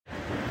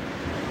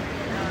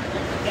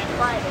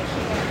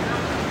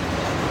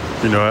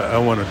You know, I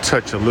want to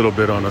touch a little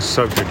bit on a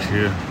subject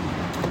here.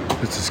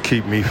 This is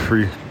keep me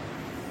free.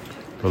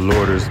 The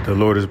Lord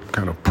is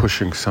kind of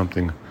pushing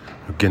something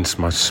against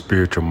my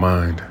spiritual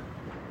mind.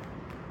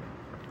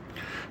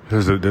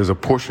 There's a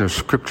portion of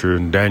scripture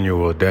in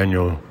Daniel.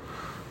 Daniel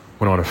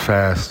went on a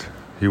fast.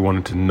 He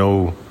wanted to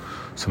know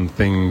some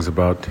things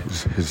about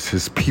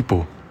his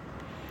people.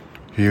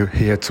 He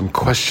had some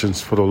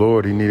questions for the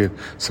Lord. He needed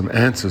some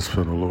answers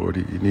from the Lord.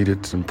 He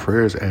needed some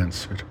prayers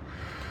answered.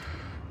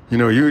 You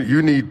know,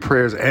 you need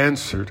prayers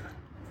answered.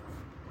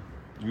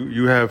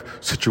 You have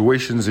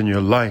situations in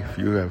your life.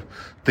 You have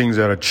things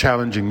that are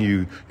challenging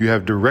you. You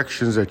have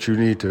directions that you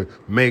need to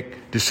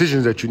make,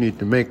 decisions that you need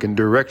to make, and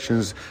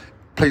directions,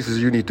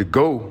 places you need to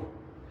go.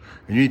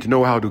 And you need to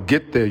know how to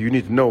get there. You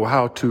need to know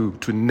how to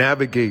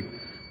navigate,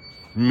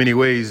 in many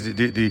ways,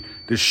 the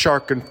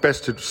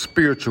shark-infested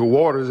spiritual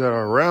waters that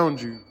are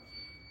around you.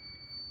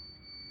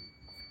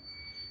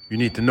 You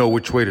need to know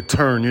which way to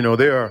turn. You know,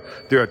 there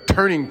are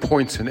turning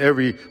points in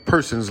every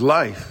person's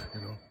life.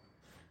 You know,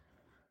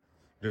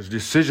 there's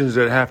decisions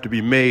that have to be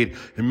made,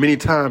 and many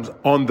times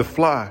on the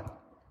fly.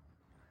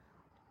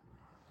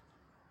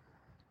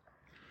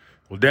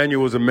 Well,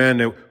 Daniel was a man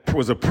that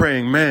was a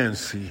praying man.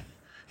 See,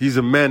 he's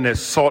a man that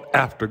sought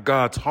after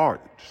God's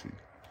heart. See,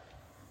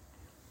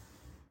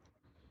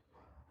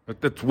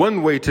 but that's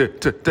one way to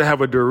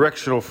have a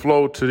directional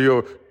flow to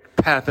your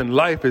path in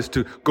life, is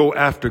to go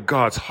after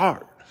God's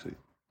heart.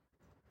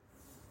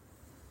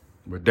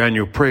 But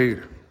Daniel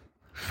prayed,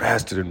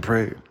 fasted and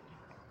prayed.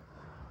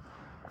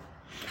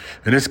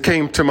 And this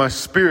came to my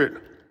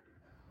spirit.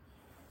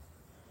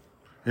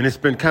 And it's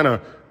been kind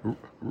of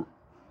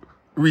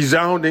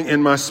resounding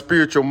in my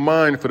spiritual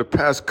mind for the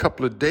past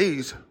couple of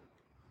days.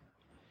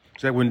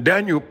 It's that when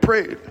Daniel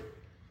prayed,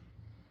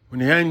 when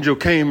the angel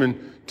came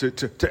in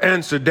to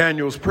answer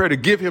Daniel's prayer, to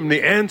give him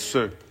the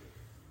answer.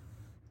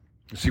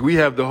 You see, we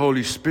have the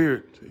Holy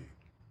Spirit. See?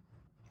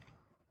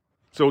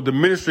 So the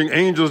ministering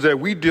angels that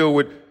we deal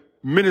with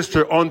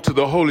minister onto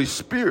the Holy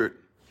Spirit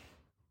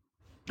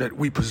that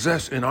we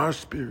possess in our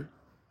spirit.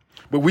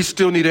 But we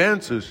still need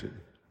answers.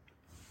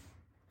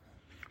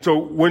 So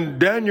when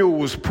Daniel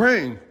was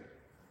praying,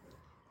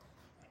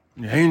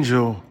 the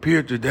angel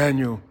appeared to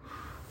Daniel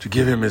to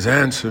give him his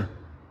answer.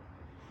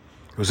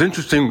 It was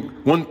interesting,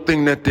 one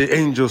thing that the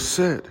angel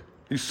said.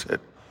 He said,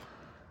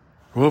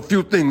 well, a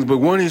few things, but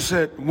one, he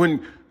said,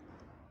 when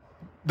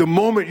the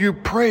moment you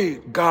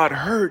prayed, God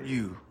heard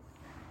you.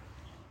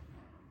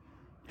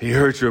 He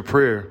heard your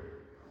prayer.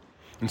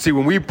 And see,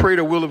 when we pray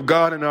the will of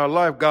God in our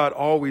life, God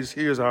always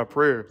hears our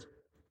prayers.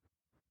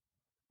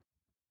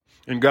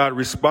 And God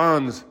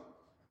responds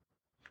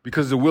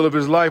because the will of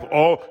his life,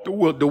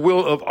 the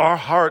will of our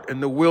heart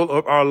and the will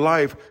of our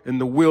life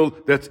and the will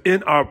that's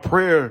in our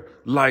prayer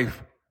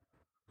life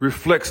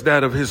reflects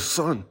that of his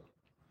son.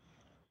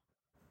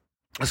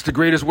 That's the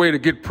greatest way to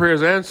get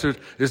prayers answered,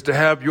 is to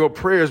have your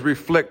prayers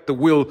reflect the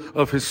will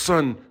of his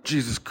son,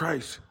 Jesus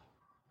Christ.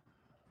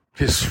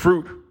 His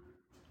fruit,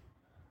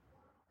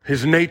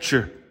 his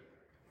nature,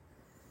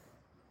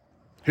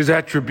 his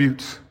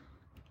attributes.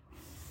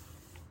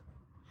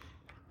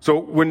 So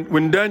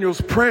when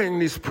Daniel's praying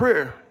this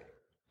prayer,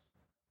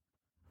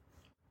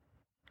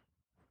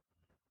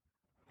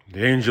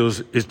 the angel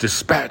is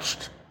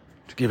dispatched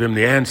to give him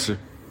the answer.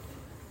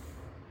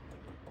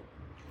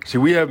 See,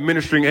 we have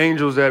ministering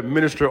angels that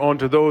minister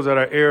onto those that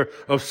are heir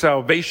of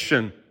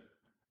salvation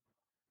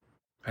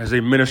as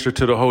they minister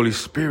to the Holy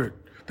Spirit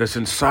that's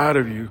inside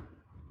of you.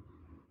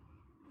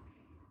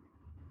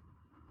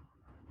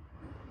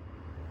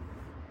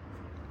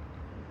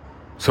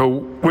 So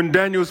when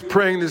Daniel's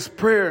praying this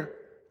prayer,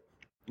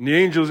 and the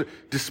angels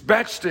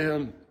dispatched to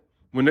him,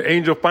 when the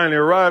angel finally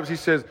arrives, he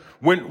says,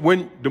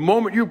 when the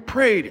moment you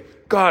prayed,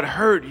 God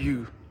heard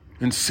you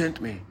and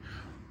sent me.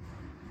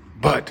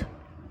 But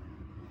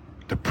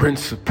the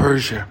prince of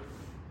Persia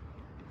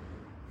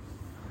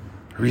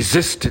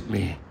resisted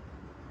me.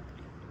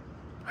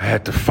 I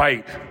had to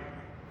fight.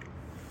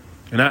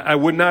 And I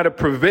would not have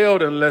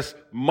prevailed unless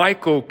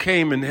Michael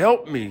came and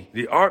helped me.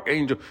 The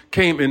archangel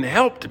came and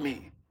helped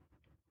me.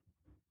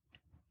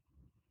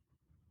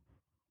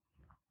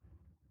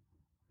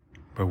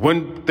 But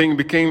one thing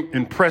became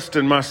impressed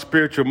in my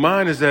spiritual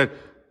mind is that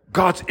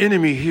God's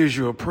enemy hears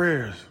your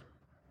prayers.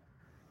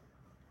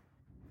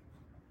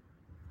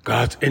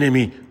 God's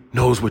enemy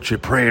knows what you're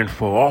praying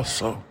for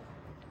also.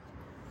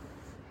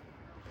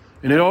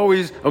 And it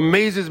always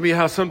amazes me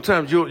how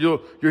sometimes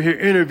you'll hear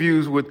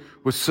interviews with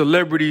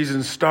celebrities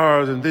and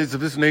stars and things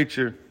of this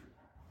nature.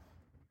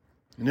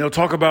 And they'll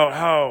talk about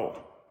how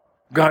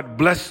God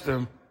blessed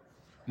them.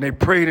 And they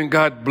prayed and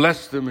God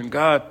blessed them, and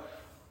God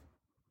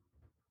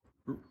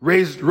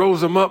rose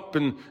them up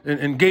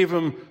and gave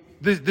them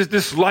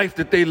this life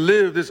that they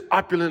live, this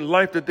opulent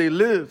life that they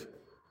live.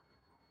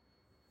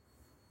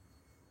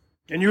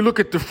 And you look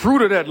at the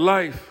fruit of that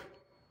life.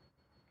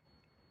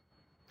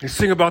 They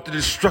sing about the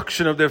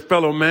destruction of their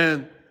fellow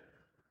man.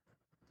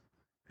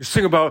 They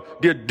sing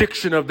about the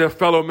addiction of their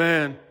fellow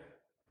man.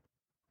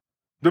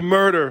 the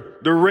murder,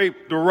 the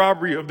rape, the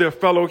robbery of their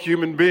fellow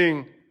human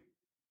being.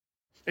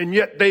 And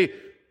yet they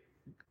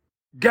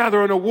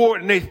gather an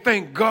award and they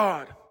thank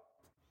God.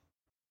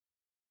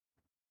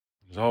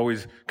 It's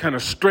always kind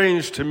of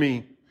strange to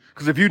me,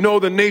 because if you know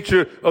the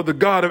nature of the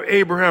God of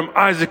Abraham,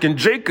 Isaac, and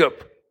Jacob,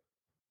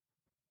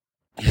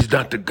 he's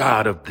not the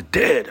God of the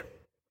dead.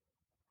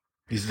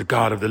 He's the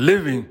God of the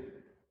living.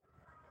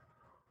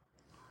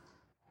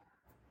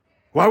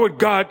 Why would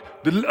God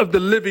of the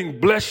living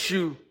bless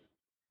you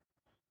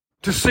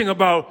to sing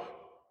about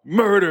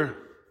murder,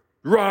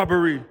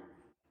 robbery,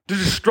 the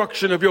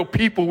destruction of your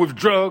people with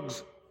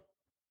drugs?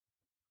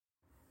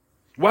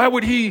 Why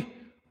would he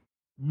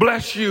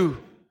bless you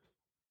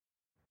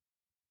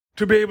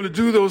to be able to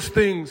do those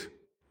things?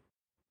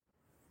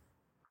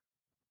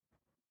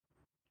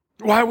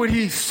 Why would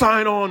he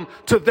sign on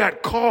to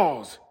that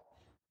cause?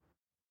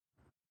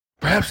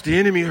 Perhaps the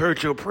enemy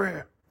heard your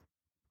prayer.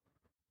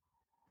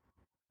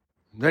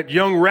 That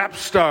young rap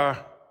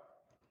star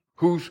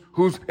who's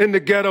in the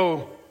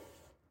ghetto,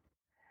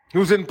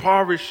 who's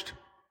impoverished,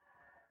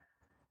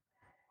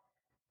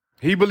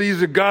 he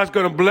believes that God's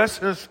going to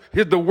bless us,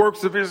 the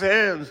works of his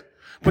hands.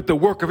 But the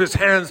work of his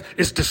hands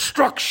is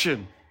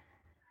destruction.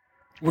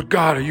 What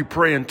God are you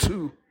praying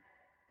to?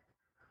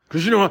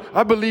 Because,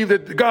 I believe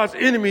that God's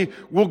enemy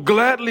will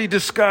gladly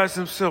disguise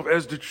himself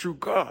as the true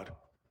God.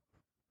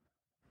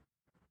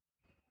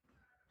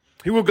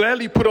 He will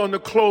gladly put on the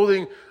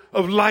clothing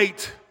of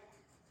light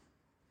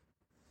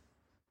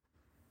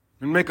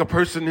and make a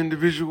person,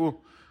 individual,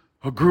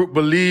 a group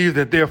believe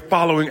that they're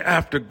following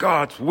after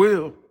God's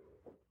will,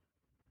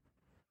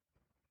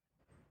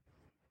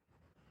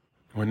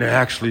 when they're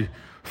actually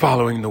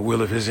following the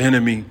will of his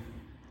enemy.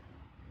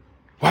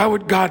 Why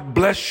would God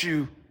bless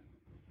you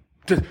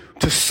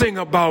to sing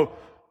about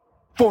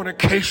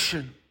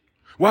fornication?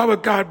 Why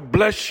would God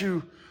bless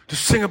you to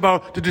sing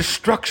about the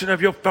destruction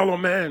of your fellow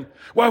man?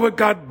 Why would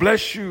God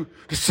bless you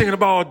to sing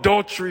about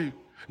adultery,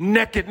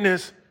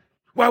 nakedness?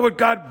 Why would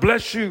God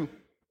bless you?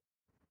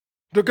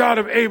 The God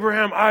of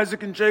Abraham,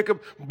 Isaac, and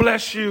Jacob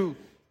bless you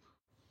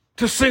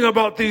to sing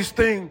about these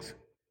things,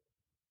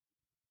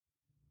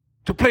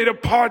 to play the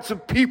parts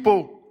of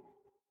people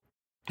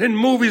in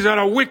movies that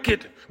are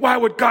wicked. Why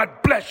would God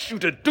bless you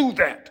to do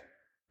that?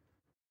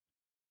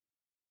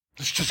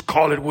 Let's just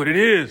call it what it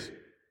is.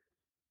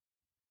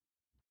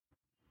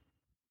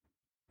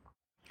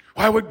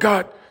 Why would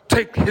God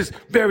take his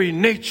very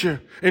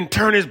nature and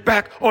turn his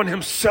back on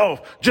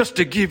himself just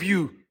to give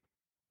you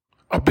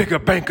a bigger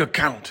bank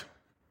account,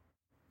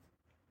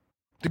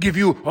 to give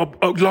you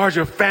a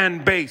larger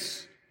fan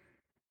base?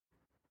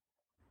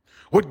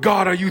 What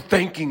God are you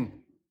thanking?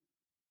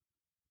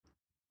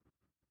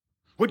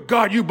 What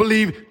God you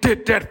believe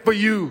did that for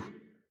you?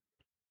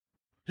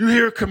 You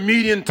hear a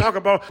comedian talk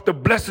about the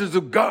blessings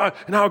of God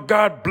and how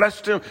God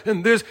blessed him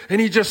and this,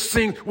 and he just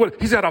sings,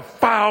 he's got a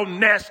foul,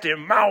 nasty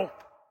mouth.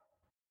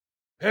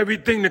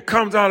 Everything that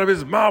comes out of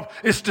his mouth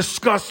is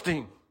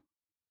disgusting.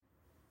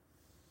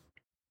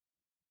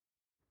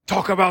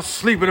 Talk about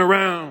sleeping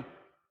around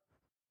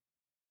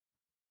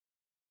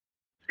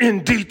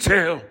in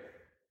detail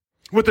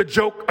with a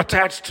joke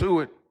attached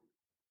to it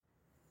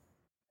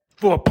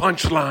for a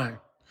punchline.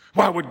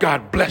 Why would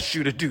God bless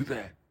you to do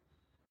that?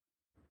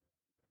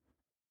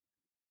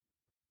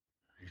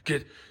 You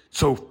get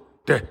so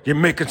that you're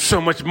making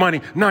so much money.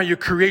 Now you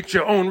create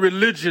your own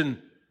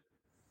religion.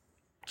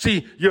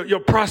 See, your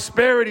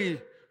prosperity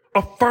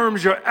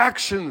affirms your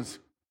actions.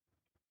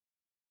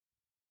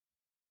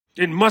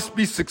 It must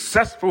be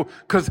successful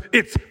because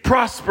it's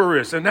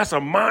prosperous, and that's a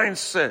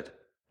mindset.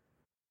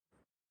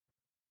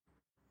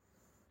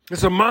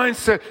 It's a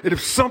mindset that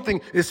if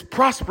something is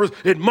prosperous,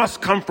 it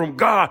must come from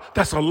God.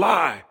 That's a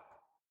lie.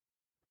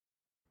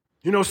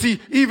 See,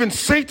 even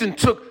Satan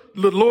took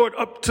the Lord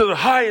up to the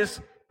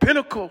highest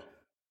pinnacle.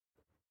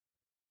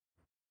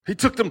 He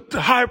took them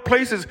to high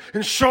places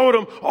and showed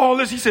them all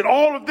this. He said,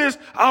 all of this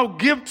I'll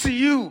give to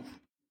you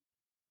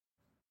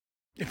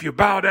if you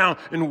bow down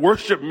and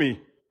worship me.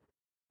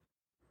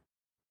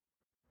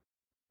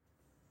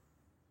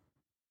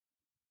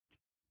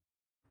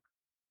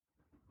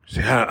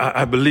 See,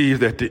 I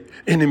believe that the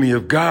enemy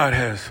of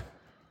God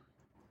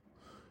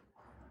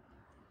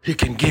he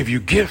can give you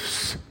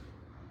gifts.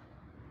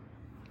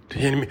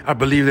 I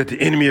believe that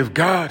the enemy of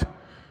God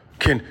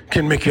can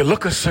make you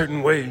look a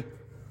certain way.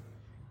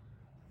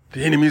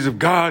 The enemies of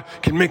God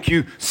can make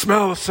you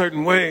smell a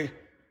certain way.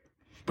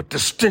 But the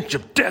stench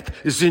of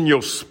death is in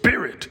your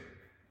spirit.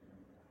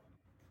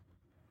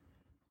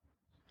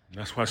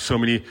 That's why so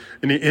many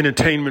in the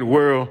entertainment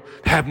world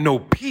have no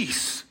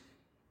peace.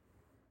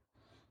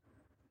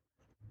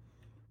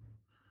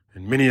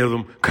 And many of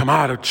them come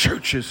out of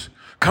churches,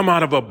 come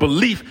out of a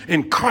belief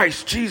in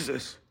Christ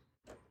Jesus.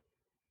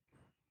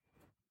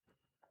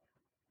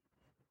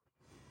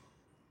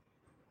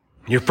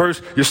 You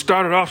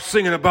started off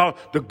singing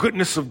about the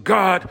goodness of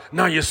God.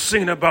 Now you're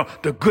singing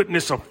about the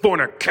goodness of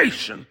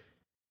fornication.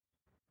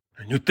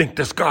 And you think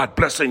that's God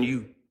blessing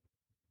you.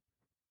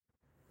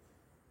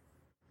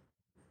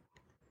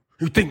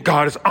 You think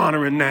God is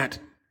honoring that.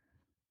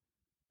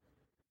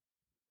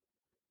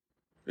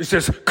 It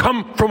says,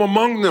 come from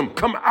among them,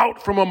 come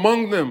out from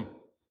among them,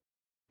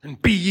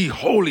 and be ye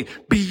holy,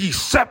 be ye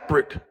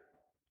separate.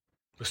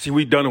 But see,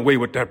 we've done away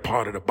with that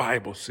part of the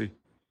Bible, see.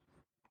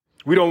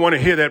 We don't want to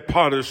hear that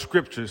part of the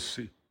scriptures,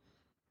 see.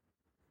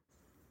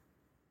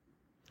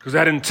 Because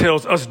that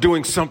entails us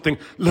doing something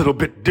a little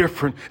bit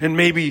different and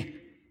maybe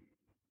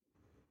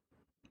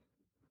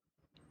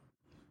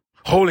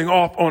holding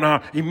off on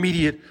our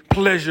immediate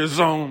pleasure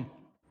zone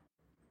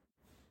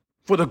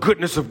for the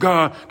goodness of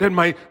God. That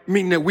might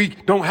mean that we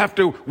don't have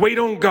to wait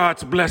on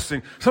God's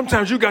blessing.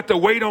 Sometimes you got to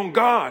wait on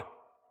God.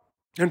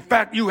 In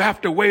fact, you have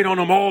to wait on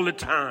him all the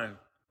time.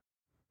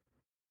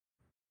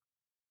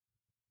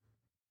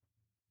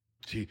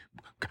 See,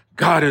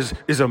 God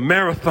is a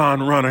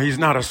marathon runner. He's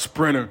not a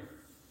sprinter.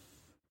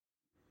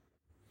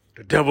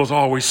 The devil's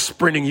always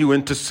sprinting you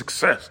into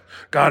success.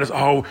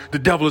 The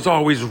devil is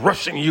always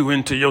rushing you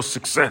into your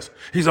success.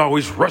 He's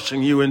always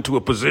rushing you into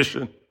a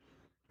position.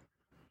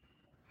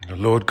 The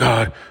Lord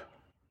God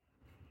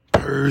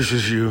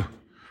purges you,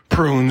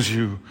 prunes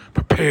you,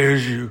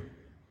 prepares you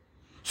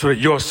so that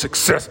your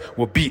success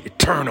will be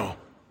eternal.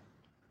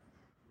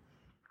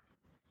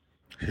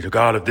 See, the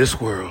God of this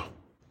world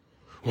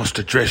wants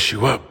to dress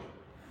you up.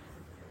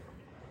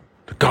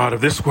 The God of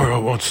this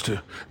world wants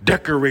to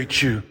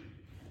decorate you.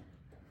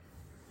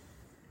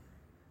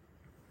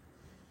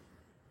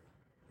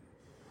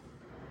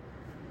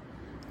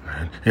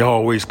 And he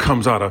always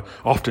comes out of,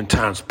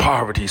 oftentimes,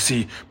 poverty.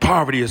 See,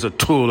 poverty is a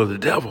tool of the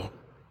devil.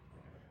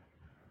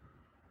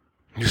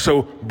 You're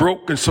so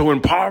broke and so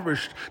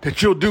impoverished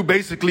that you'll do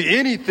basically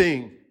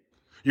anything.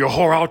 You'll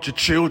whore out your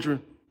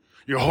children.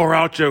 You'll whore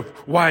out your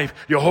wife.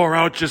 You'll whore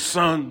out your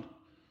son.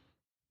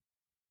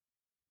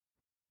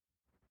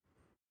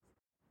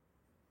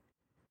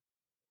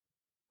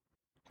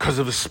 Because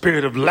of the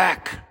spirit of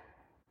lack.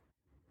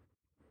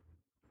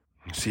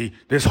 See,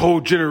 there's whole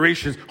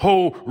generations,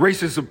 whole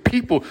races of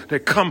people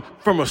that come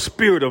from a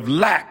spirit of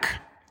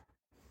lack.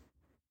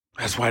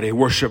 That's why they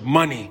worship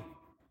money.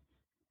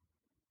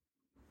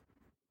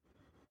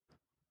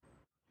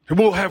 They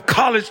will have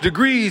college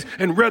degrees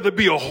and rather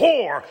be a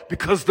whore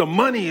because the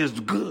money is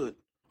good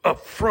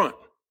up front.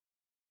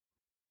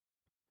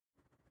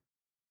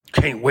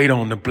 Can't wait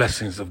on the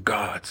blessings of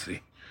God, see.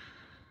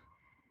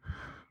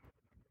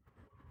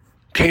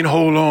 Can't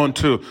hold on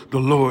to the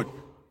Lord.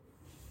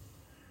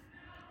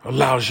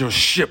 Allows your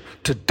ship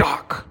to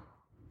dock.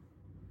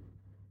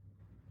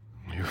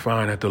 You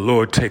find that the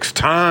Lord takes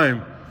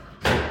time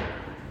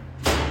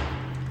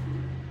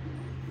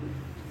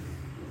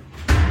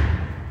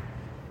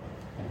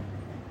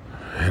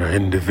in an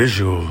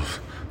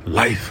individual's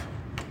life.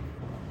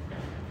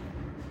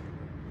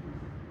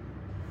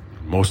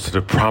 Most of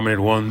the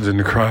prominent ones in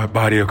the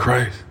body of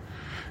Christ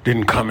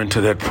didn't come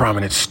into that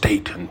prominent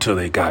state until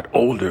they got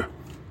older.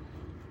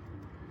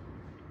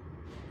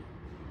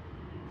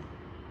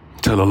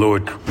 Until the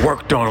Lord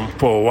worked on them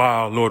for a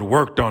while. Lord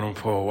worked on them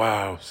for a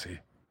while, see.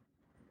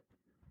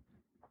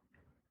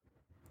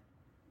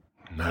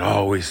 Not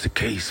always the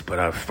case, but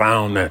I've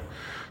found that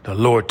the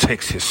Lord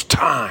takes his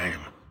time.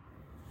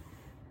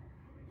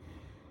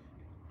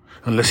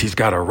 Unless he's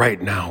got a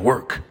right now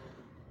work.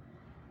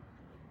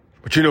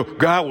 But you know,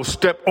 God will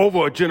step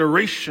over a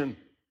generation.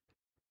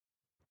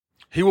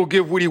 He will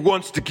give what he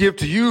wants to give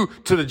to you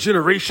to the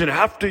generation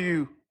after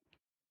you.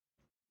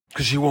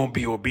 Because you won't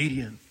be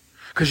obedient.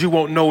 Because you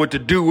won't know what to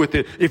do with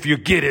it if you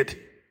get it.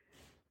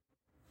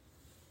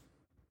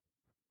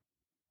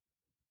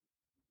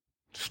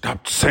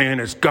 Stop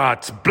saying it's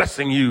God's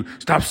blessing you.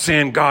 Stop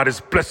saying God is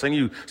blessing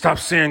you. Stop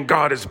saying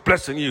God is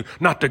blessing you.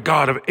 Not the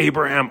God of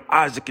Abraham,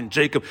 Isaac, and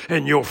Jacob.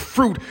 And your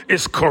fruit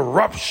is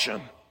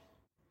corruption.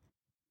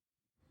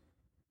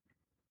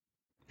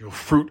 Your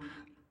fruit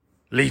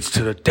leads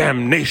to the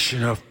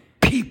damnation of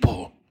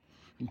people,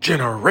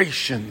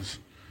 generations.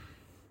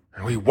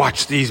 And we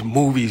watch these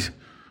movies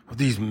of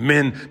these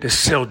men that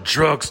sell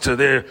drugs to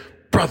their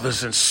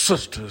brothers and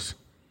sisters.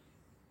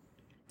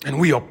 And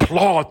we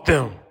applaud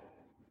them.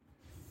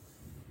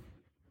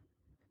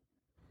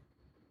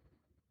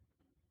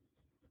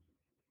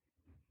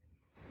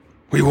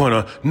 We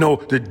want to know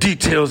the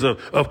details of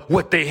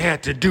what they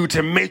had to do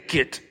to make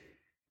it.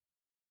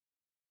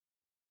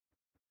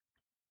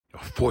 A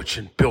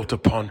fortune built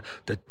upon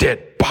the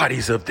dead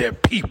bodies of their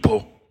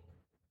people.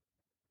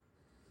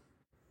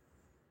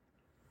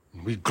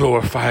 We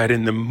glorify it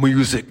in the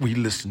music we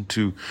listen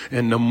to,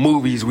 in the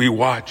movies we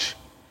watch.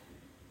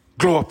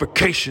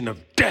 Glorification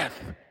of death.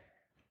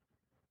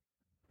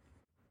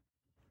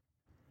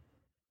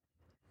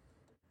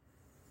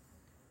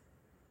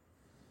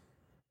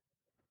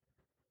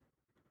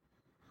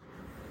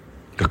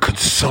 The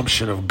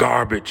consumption of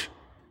garbage.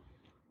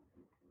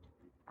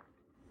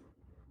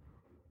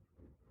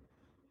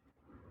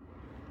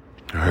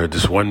 I heard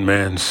this one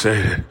man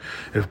say that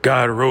if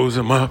God rose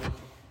him up,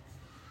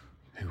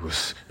 he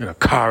was in a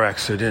car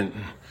accident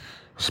and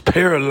was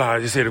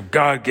paralyzed. He said, if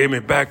God gave me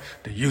back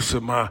the use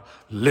of my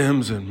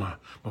limbs and my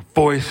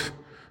voice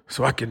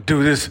so I can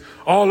do this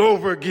all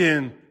over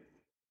again.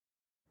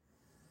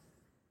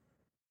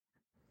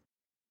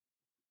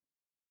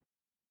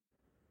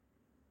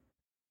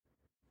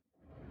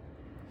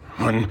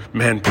 One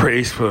man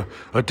prays for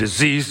a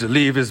disease to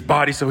leave his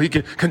body so he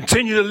can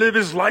continue to live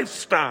his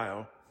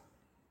lifestyle.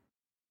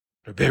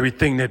 The very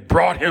thing that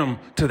brought him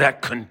to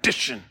that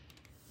condition.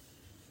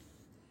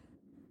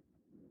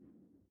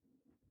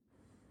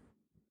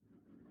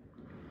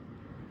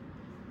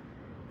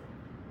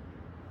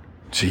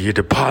 See, you're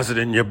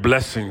depositing your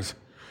blessings.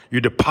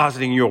 You're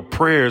depositing your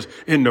prayers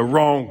in the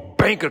wrong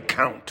bank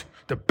account,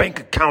 the bank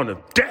account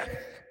of death.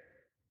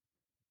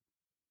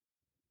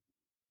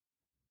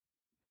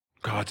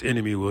 God's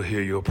enemy will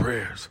hear your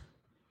prayers.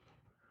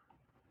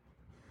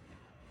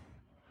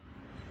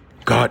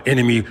 God's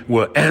enemy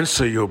will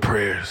answer your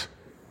prayers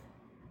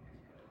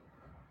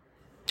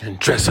and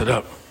dress it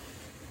up,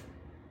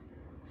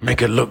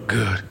 make it look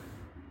good.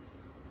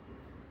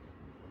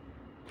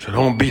 So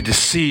don't be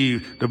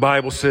deceived. The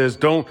Bible says,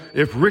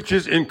 if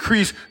riches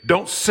increase,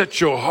 don't set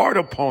your heart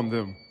upon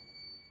them.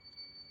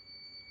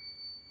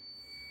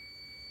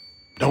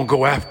 Don't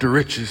go after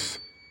riches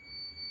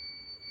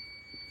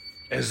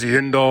as the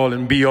end all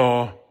and be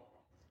all.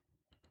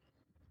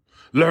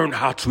 Learn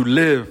how to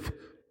live.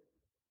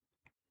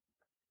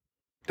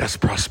 That's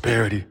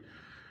prosperity.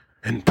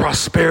 And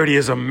prosperity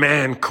is a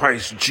man,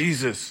 Christ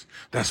Jesus.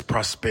 That's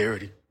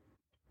prosperity.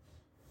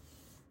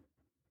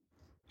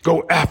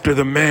 Go after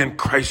the man,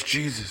 Christ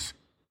Jesus.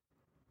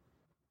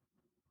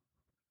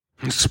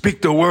 And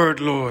speak the word,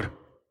 Lord,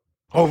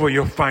 over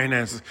your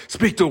finances.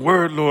 Speak the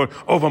word, Lord,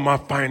 over my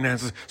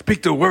finances.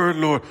 Speak the word,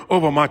 Lord,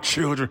 over my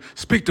children.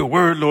 Speak the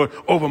word, Lord,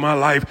 over my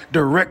life.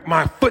 Direct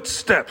my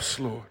footsteps,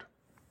 Lord.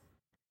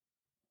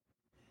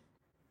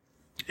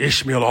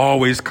 Ishmael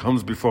always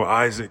comes before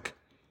Isaac.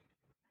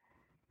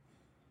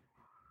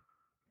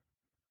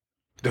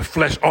 The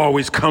flesh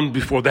always comes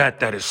before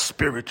that is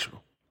spiritual.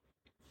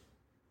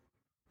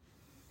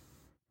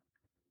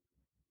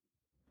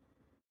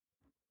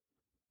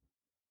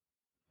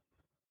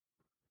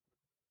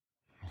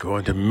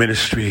 Going to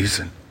ministries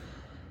and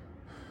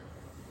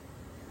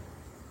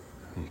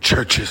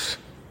churches.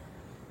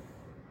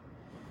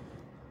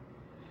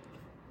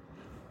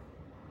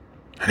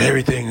 And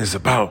everything is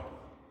about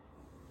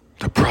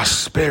the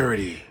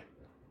prosperity.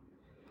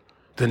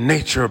 The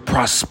nature of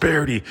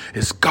prosperity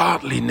is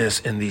godliness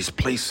in these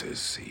places,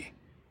 see.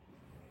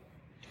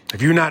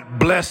 If you're not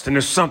blessed, then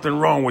there's something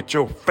wrong with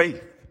your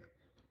faith.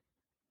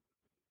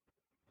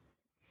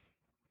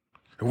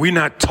 We're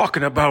not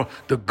talking about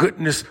the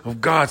goodness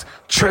of God's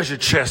treasure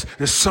chest.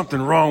 There's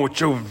something wrong with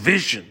your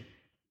vision.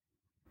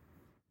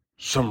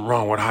 Something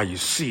wrong with how you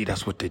see.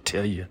 That's what they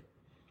tell you.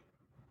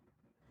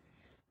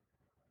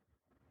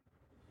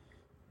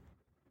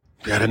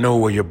 You got to know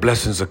where your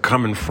blessings are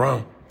coming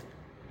from.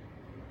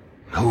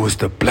 Who is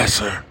the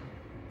blesser?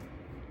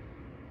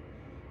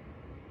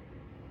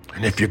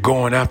 And if you're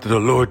going after the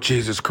Lord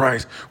Jesus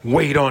Christ,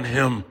 wait on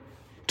him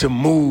to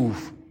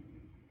move.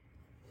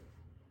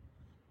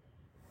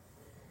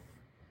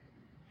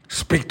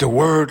 Speak the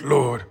word,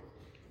 Lord.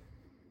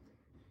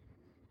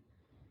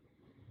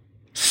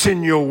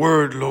 Send your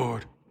word,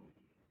 Lord,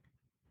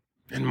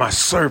 and my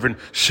servant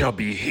shall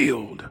be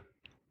healed.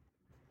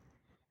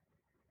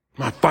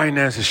 My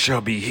finances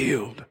shall be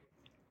healed.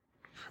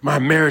 My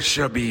marriage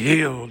shall be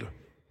healed.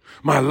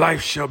 My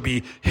life shall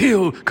be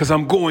healed because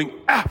I'm going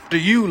after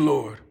you,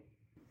 Lord,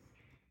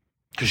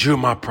 because you're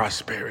my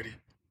prosperity.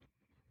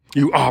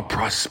 You are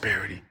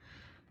prosperity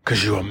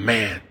because you're a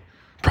man.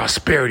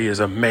 Prosperity is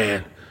a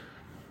man.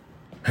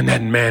 And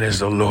that man is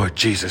the Lord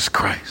Jesus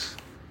Christ.